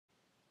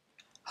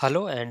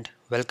Hello and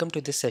welcome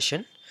to this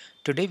session.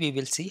 Today we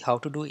will see how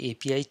to do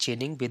API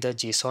chaining with a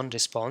JSON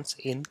response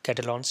in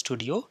Katalon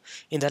Studio.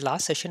 In the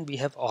last session we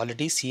have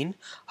already seen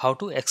how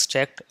to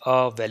extract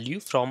a value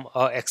from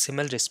a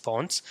XML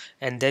response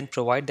and then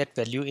provide that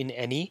value in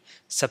any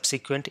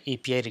subsequent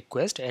API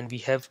request, and we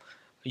have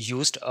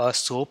used a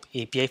SOAP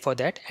API for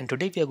that, and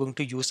today we are going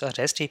to use a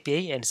REST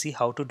API and see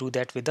how to do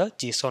that with a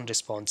JSON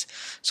response.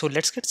 So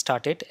let's get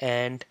started,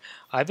 and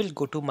I will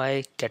go to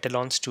my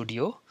Katalon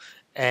Studio.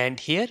 And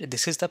here,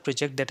 this is the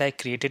project that I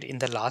created in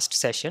the last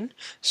session.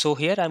 So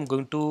here I'm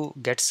going to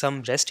get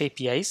some REST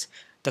APIs.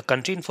 The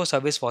country info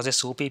service was a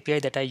SOAP API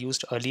that I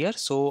used earlier.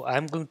 So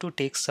I'm going to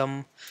take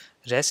some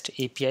REST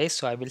APIs.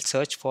 So I will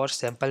search for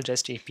sample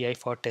REST API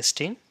for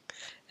testing.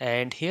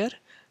 And here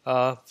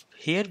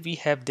we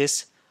have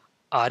this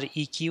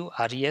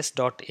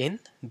reqres.in.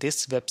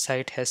 This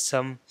website has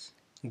some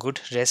good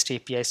REST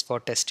APIs for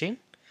testing.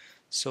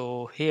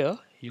 So here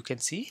you can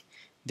see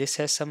this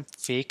has some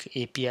fake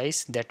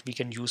APIs that we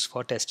can use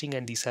for testing,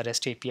 and these are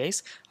REST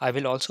APIs. I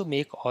will also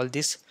make all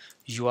these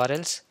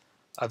URLs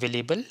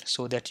available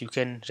so that you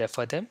can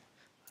refer them.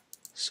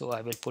 So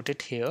I will put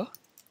it here,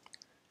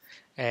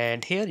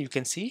 and here you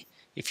can see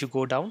if you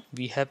go down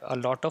we have a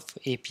lot of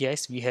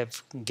APIs. We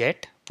have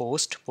get,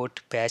 post, put,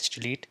 patch,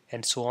 delete,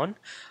 and so on.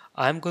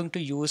 I'm going to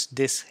use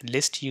this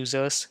list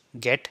users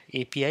get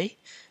API.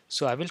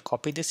 So I will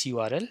copy this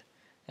URL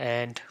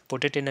and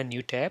put it in a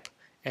new tab,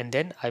 and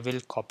then I will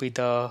copy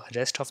the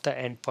rest of the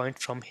endpoint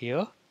from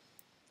here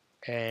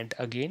and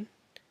again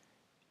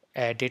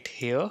add it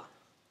here,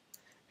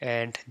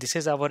 and this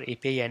is our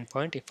API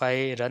endpoint. If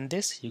I run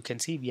this, you can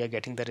see we are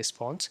getting the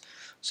response.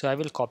 So I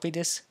will copy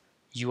this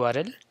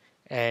URL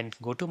and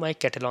go to my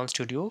Katalon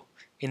Studio.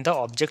 In the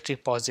object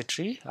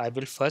repository, I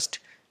will first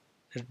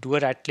do a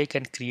right click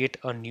and create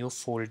a new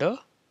folder.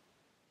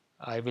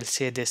 I will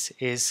say this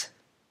is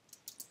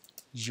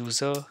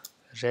user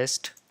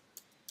rest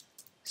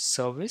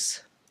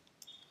service,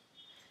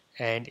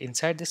 and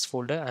inside this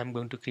folder I'm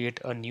going to create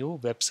a new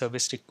web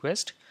service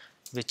request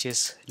which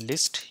is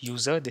list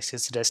user. This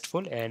is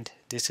restful and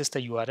this is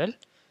the URL.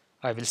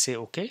 I will say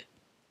OK,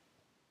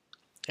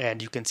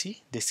 and you can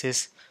see this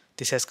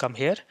has come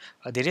here.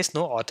 There is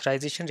no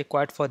authorization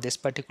required for this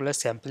particular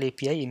sample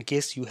API. In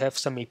case you have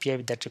some API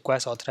that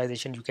requires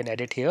authorization, you can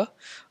add it here.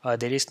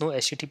 There is no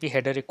HTTP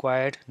header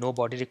required, no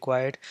body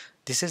required.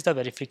 This is the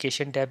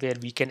verification tab where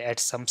we can add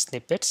some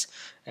snippets,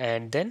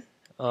 and then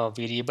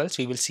variables.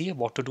 We will see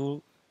what to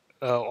do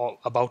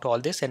about all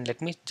this, and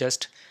let me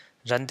just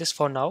run this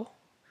for now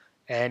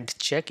and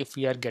check if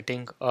we are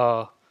getting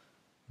a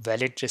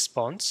valid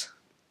response.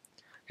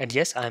 And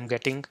yes, I'm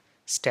getting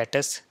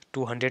status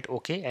 200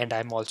 OK, and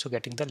I'm also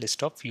getting the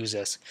list of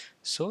users.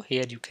 So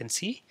here you can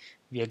see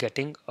we are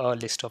getting a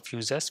list of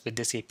users with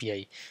this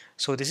API.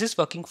 So this is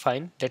working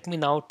fine. Let me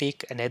now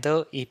take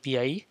another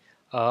API.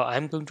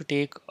 I'm going to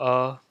take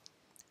a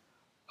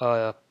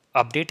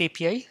update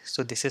API.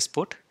 So this is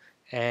put,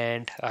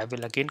 and I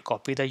will again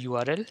copy the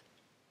URL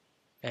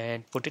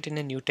and put it in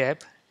a new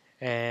tab,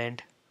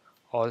 and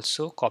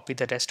also copy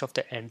the rest of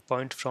the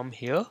endpoint from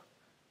here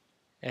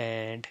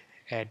and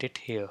add it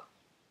here.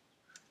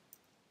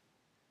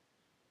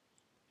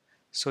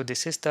 So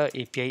this is the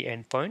API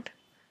endpoint.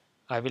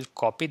 I will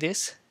copy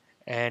this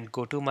and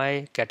go to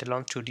my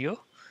Katalon Studio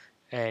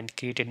and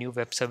create a new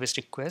web service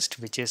request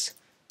which is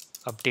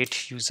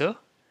update user,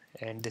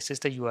 and this is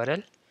the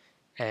URL,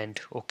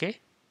 and OK.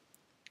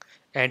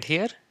 And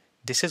here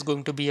this is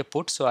going to be a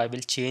put, so I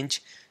will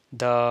change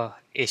the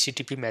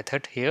HTTP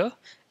method here.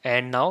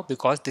 And now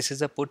because this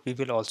is a put, we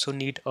will also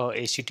need a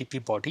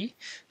HTTP body.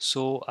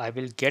 So I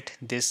will get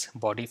this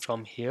body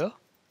from here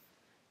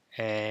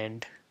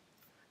and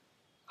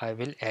I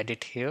will add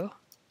it here,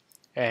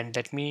 and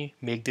let me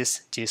make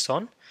this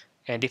JSON.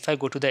 And if I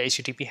go to the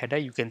HTTP header,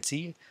 you can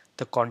see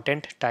the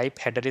content type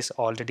header is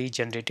already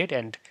generated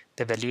and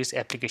the value is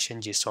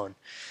application JSON.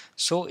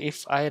 So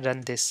if I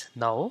run this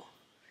now,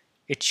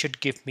 it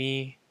should give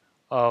me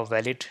a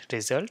valid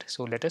result.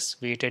 So let us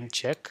wait and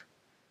check.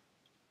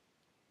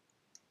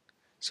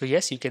 So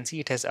yes, you can see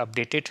it has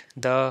updated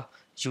the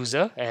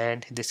user,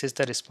 and this is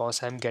the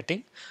response I'm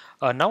getting.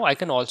 Now I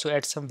can also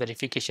add some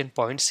verification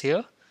points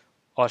here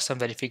or some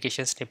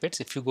verification snippets.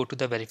 If you go to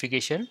the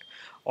verification,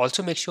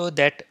 also make sure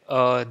that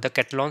the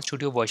Katalon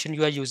Studio version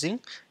you are using,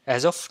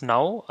 as of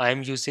now I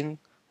am using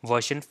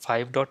version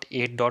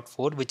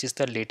 5.8.4, which is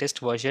the latest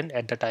version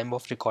at the time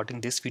of recording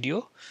this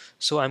video.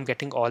 So I'm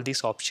getting all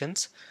these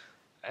options,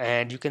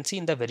 and you can see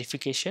in the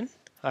verification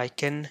I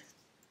can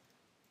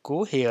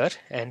go here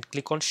and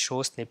click on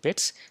show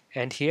snippets,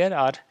 and here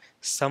are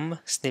some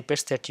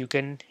snippets that you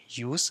can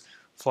use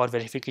for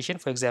verification.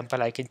 For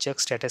example, I can check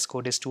status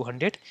code is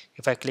 200.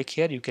 If I click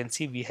here, you can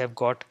see we have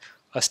got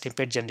a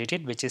snippet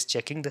generated which is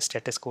checking the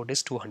status code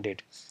is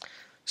 200.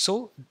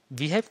 So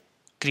we have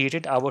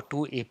created our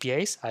two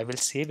APIs. I will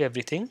save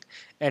everything,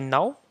 and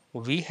now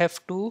we have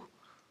to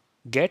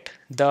get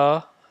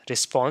the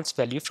response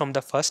value from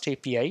the first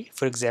API.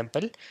 For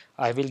example,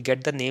 I will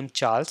get the name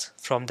Charles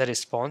from the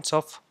response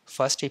of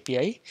first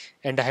API,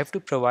 and I have to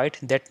provide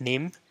that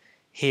name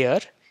here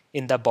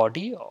in the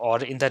body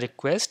or in the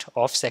request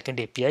of second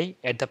API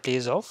at the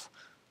place of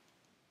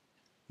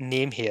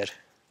name here.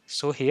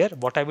 So here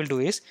what I will do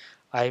is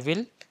I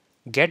will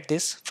get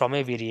this from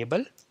a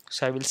variable.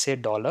 So I will say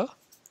dollar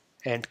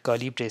and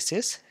curly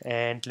braces,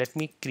 and let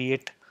me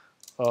create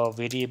a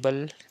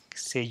variable,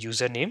 say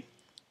username.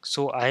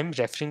 So I am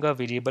referring a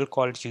variable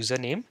called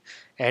username,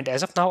 and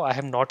as of now I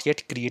have not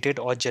yet created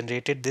or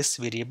generated this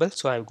variable.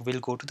 So I will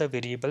go to the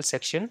variable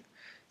section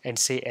and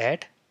say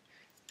add,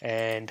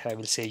 and I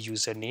will say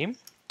username,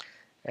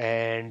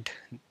 and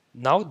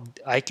now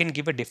I can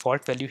give a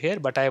default value here,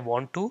 but I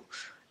want to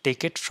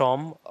take it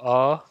from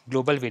a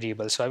global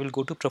variable. So I will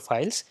go to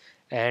profiles,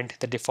 and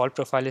the default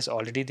profile is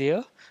already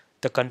there.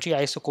 The country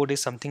ISO code is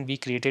something we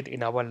created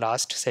in our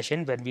last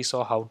session when we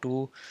saw how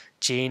to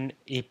chain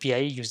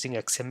API using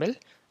XML.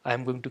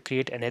 I'm going to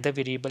create another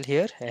variable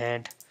here,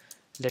 and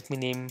let me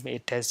name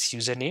it as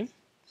username,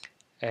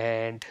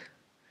 and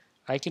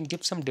I can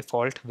give some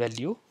default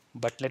value,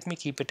 but let me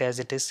keep it as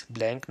it is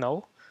blank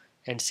now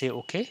and say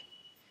OK.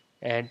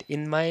 And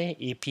in my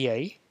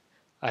API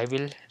I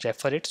will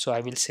refer it. So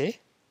I will say,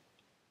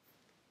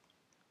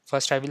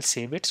 first I will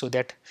save it so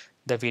that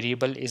the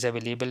variable is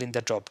available in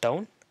the drop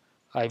down.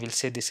 I will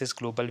say this is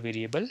global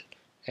variable,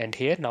 and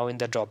here now in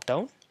the drop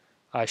down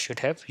I should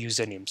have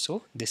username.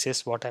 So this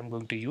is what I'm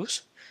going to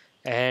use,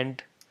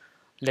 and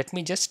let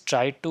me just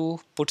try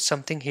to put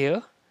something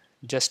here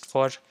just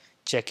for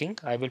checking.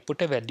 I will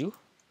put a value.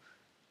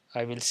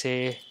 I will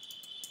say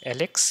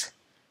Alex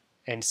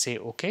and say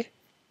OK,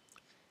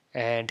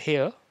 and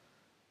here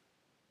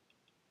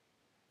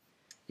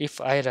if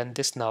I run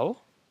this now,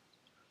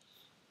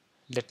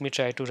 let me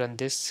try to run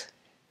this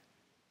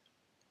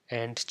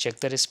and check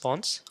the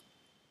response.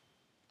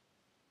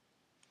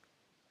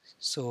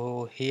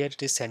 So here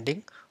it is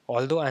sending,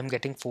 although I'm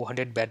getting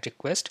 400 bad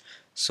request.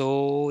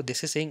 So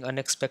this is saying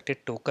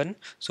unexpected token,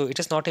 so it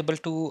is not able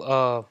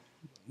to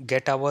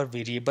get our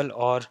variable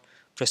or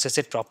process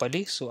it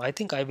properly. So I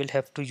think I will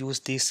have to use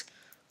these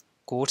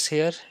codes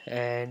here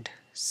and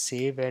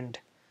save and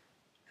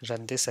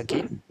run this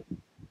again,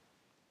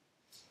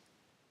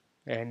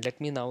 and let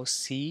me now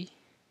see.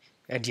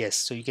 And yes,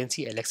 so you can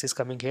see Alex is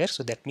coming here,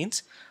 so that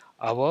means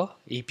our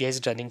API is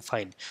running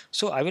fine.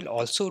 So I will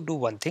also do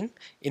one thing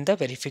in the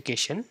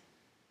verification.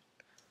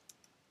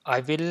 I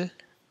will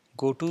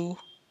go to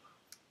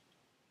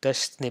the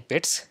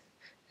snippets,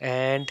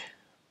 and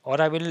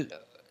or I will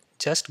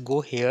just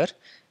go here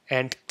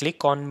and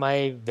click on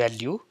my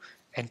value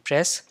and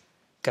press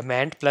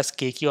command plus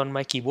K key on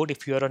my keyboard.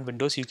 If you are on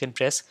Windows, you can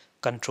press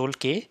Control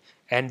K,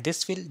 and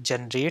this will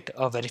generate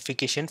a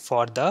verification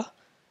for the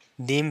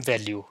name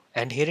value,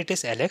 and here it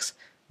is Alex,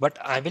 but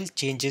I will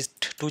change it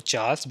to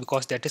Charles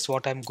because that is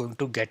what I'm going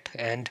to get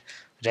and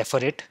refer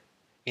it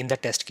in the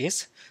test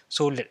case.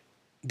 So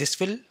this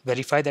will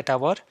verify that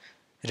our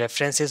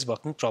reference is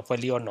working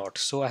properly or not.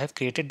 So I have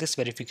created this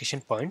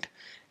verification point,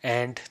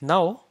 and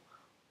now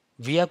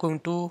we are going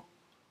to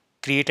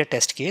create a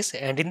test case,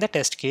 and in the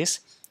test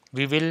case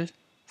we will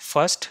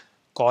first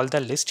call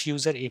the list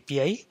user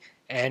API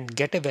and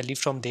get a value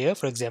from there.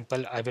 For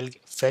example, I will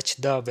fetch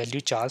the value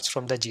Charles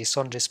from the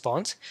JSON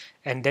response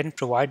and then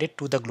provide it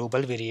to the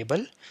global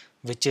variable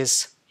which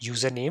is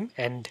username,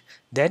 and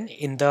then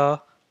in the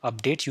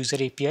update user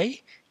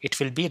API it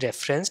will be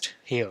referenced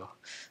here.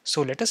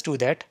 So let us do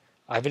that.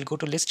 I will go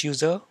to list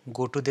user,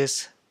 go to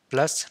this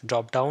plus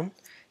drop down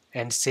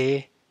and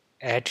say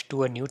add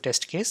to a new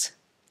test case,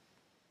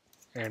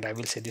 and I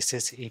will say this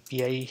is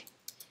API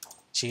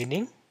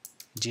chaining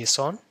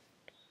JSON,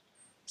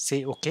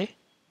 say OK,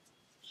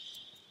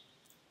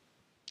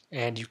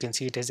 and you can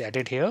see it is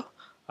added here.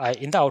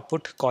 In the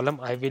output column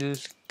I will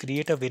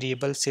create a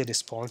variable, say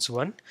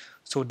response1,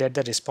 so that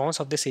the response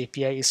of this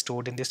API is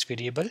stored in this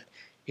variable.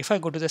 If I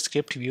go to the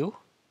script view,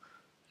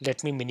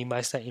 let me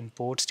minimize the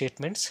import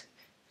statements,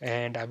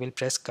 and I will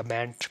press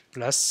command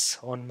plus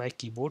on my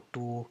keyboard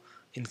to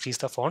increase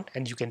the font,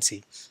 and you can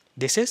see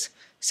this is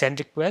send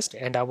request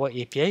and our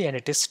API, and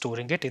it is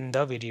storing it in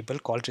the variable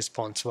called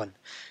response1.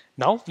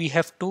 Now we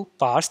have to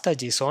parse the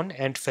JSON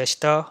and fetch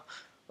the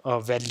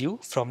value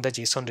from the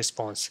JSON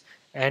response,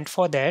 and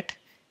for that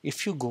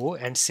if you go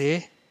and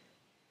say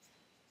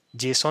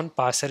JSON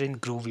parser in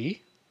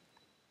Groovy,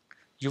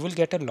 you will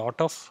get a lot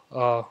of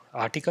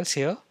articles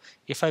here.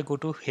 If I go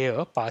to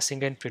here,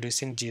 parsing and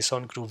producing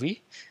JSON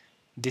Groovy,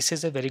 this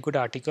is a very good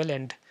article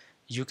and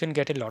you can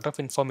get a lot of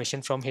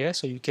information from here.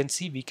 So you can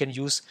see we can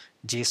use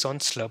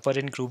JsonSlurper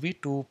in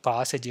Groovy to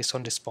pass a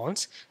JSON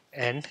response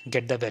and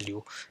get the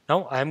value.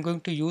 Now I am going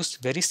to use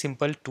very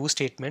simple two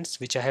statements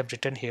which I have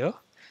written here,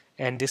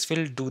 and this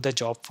will do the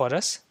job for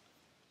us.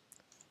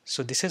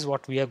 So this is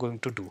what we are going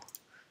to do,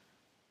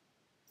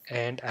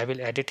 and I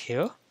will add it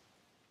here.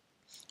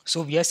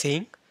 So we are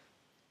saying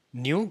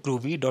new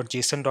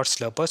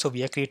groovy.json.slurper. So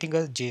we are creating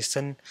a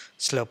JSON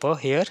slurper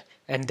here,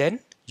 and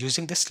then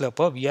using this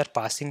slurper we are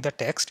passing the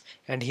text,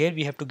 and here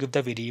we have to give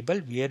the variable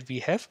where we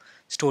have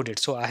stored it.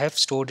 So I have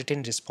stored it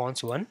in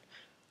response1.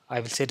 I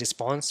will say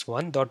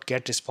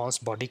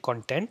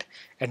response1.getResponseBodyContent,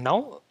 and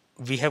now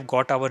we have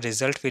got our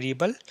result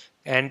variable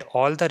and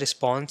all the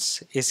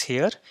response is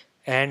here,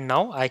 and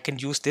now I can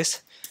use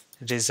this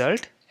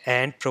result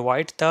and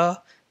provide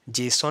the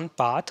JSON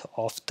path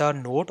of the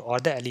node or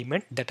the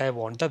element that I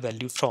want the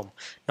value from.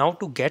 Now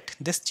to get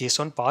this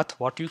JSON path,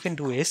 what you can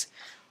do is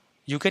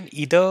you can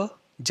either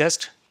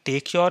just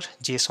take your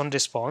JSON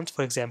response.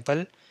 For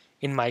example,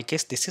 in my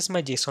case, this is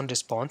my JSON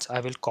response. I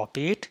will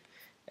copy it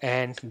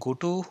and go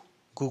to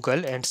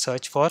Google and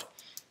search for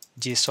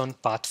JSON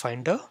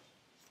Pathfinder.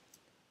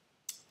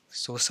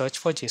 So search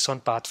for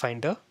JSON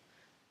Pathfinder.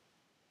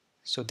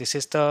 So this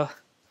is the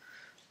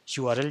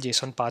URL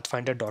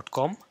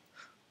jasonpathfinder.com.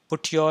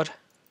 Put your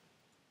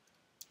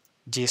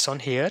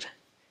JSON here,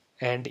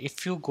 and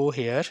if you go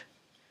here,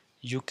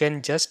 you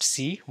can just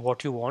see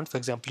what you want. For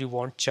example, you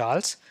want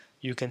Charles.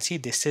 You can see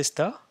this is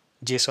the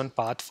JSON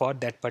path for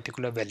that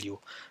particular value.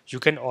 You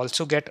can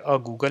also get a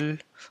Google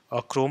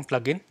Chrome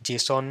plugin,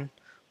 JSON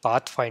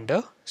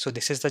Pathfinder. So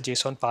this is the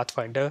JSON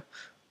Pathfinder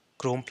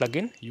Chrome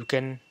plugin. You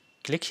can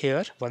click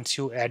here once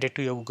you add it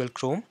to your Google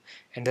Chrome,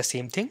 and the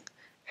same thing,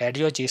 add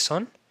your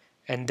JSON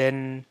and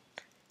then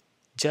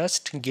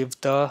just give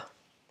the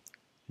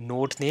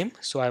node name.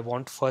 So I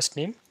want first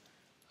name.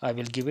 I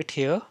will give it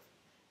here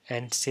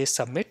and say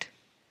submit,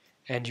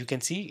 and you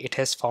can see it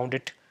has found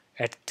it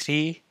at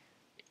 3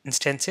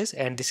 instances,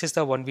 and this is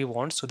the one we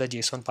want. So the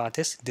JSON path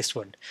is this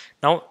one.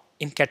 Now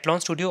in Katalon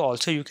Studio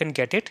also you can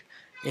get it.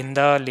 In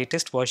the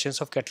latest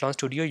versions of Katalon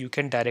Studio, you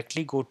can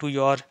directly go to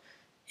your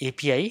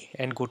API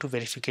and go to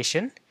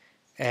verification,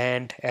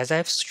 and as I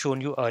have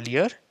shown you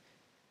earlier,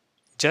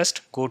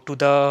 just go to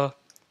the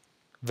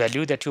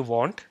value that you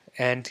want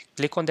and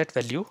click on that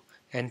value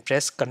and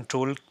press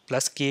Ctrl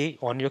plus K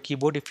on your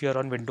keyboard if you are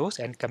on Windows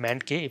and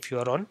Command K if you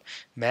are on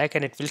Mac,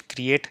 and it will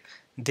create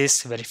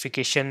this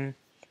verification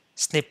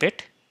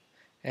snippet,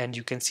 and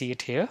you can see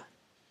it here.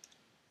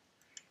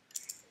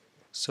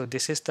 So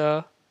this is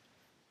the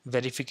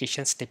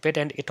verification snippet,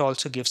 and it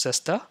also gives us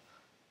the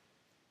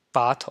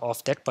path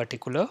of that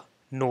particular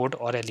node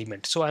or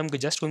element. So I'm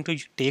just going to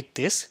take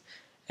this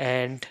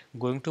and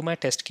going to my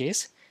test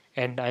case,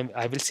 and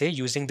I will say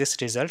using this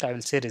result, I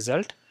will say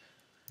result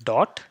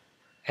dot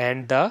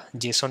and the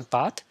JSON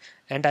path,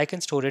 and I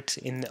can store it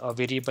in a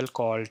variable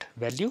called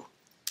value.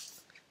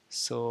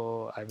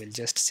 So I will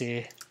just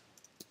say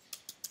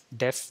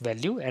def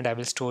value and I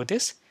will store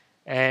this,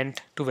 and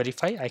to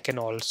verify I can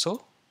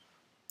also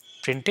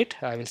print it.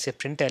 I will say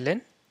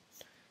println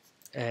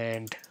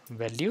and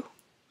value,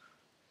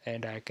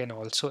 and I can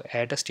also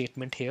add a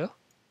statement here,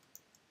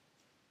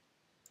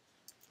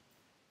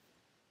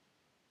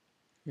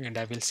 and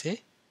I will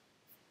say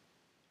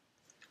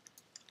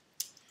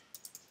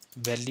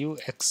value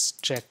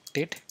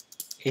extracted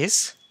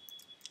is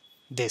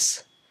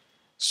this.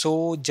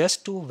 So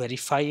just to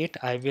verify it,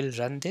 I will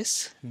run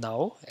this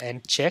now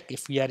and check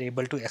if we are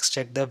able to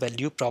extract the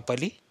value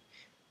properly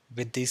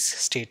with these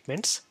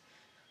statements.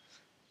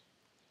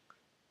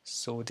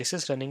 So this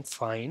is running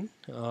fine.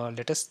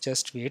 Let us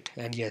just wait,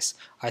 and yes,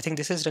 I think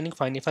this is running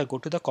fine. If I go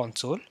to the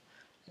console,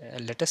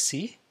 let us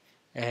see,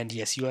 and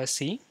yes, you are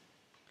seeing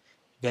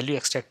value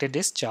extracted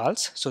is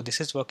Charles. So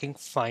this is working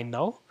fine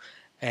now,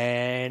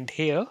 and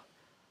here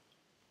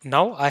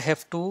now I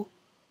have to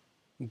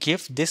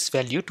give this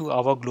value to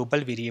our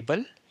global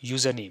variable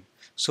username.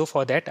 So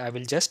for that I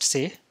will just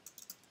say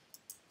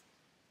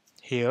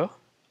here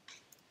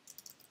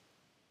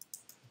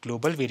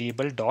global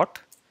variable dot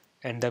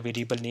and the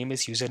variable name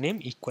is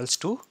username equals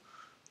to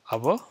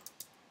our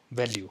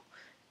value,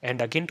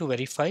 and again to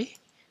verify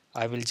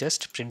I will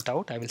just print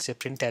out, I will say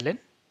println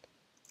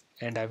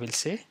and I will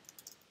say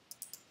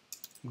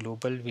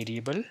global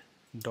variable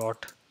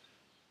dot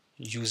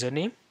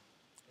username,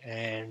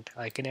 and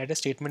I can add a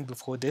statement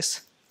before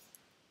this.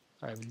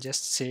 I will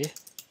just say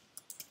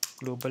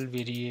global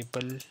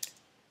variable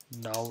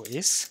now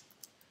is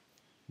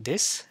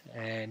this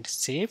and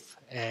save,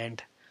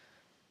 and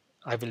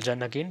I will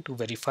run again to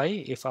verify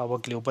if our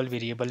global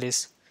variable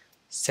is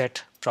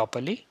set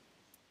properly.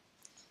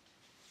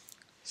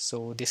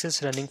 So this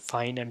is running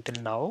fine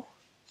until now,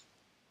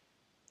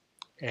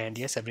 and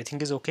yes,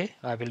 everything is okay.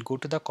 I will go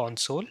to the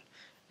console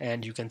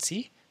and you can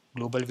see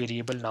global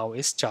variable now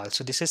is Charles.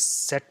 So this is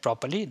set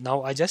properly.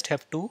 Now I just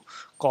have to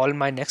call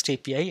my next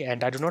API,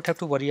 and I do not have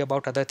to worry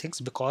about other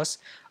things because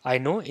I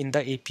know in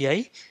the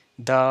API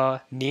the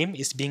name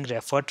is being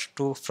referred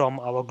to from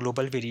our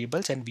global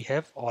variables, and we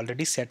have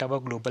already set our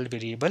global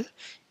variable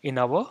in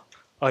our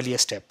earlier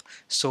step.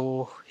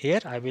 So here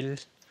I will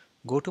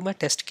go to my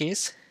test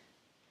case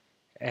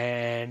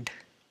and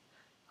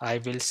I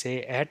will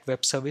say add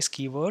web service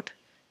keyword,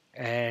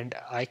 and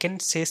I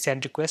can say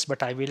send request,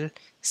 but I will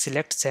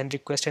select send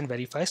request and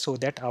verify so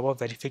that our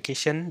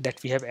verification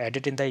that we have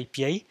added in the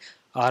API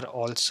are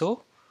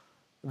also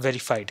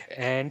verified.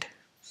 And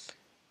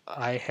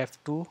I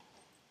have to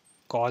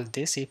call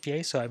this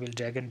API, so I will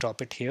drag and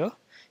drop it here.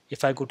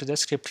 If I go to the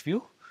script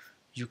view,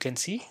 you can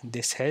see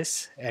this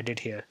has added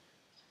here.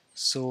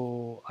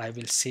 So I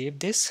will save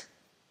this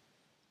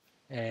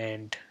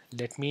and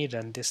let me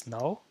run this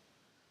now,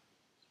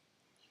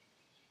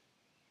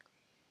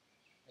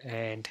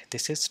 and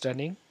this is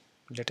running.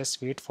 Let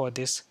us wait for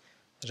this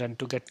run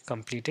to get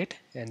completed,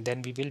 and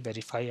then we will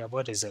verify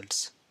our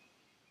results.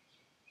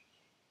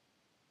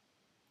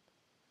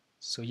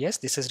 So yes,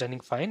 this is running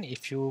fine.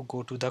 If you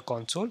go to the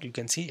console, you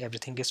can see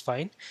everything is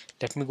fine.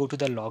 Let me go to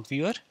the log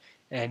viewer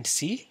and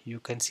see. You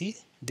can see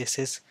this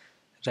is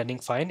running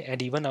fine,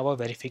 and even our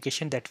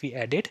verification that we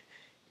added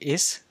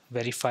is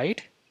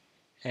verified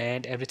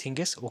and everything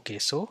is okay.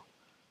 So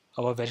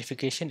our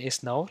verification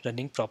is now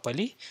running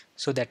properly.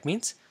 So that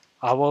means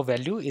our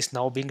value is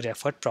now being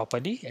referred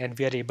properly, and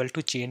we are able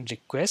to chain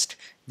request.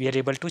 We are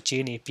able to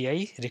chain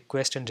API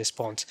request and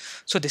response.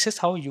 So this is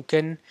how you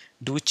can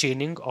do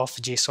chaining of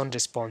JSON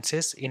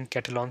responses in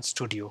Katalon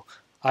Studio.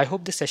 I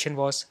hope this session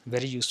was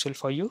very useful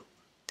for you.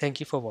 Thank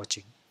you for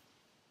watching.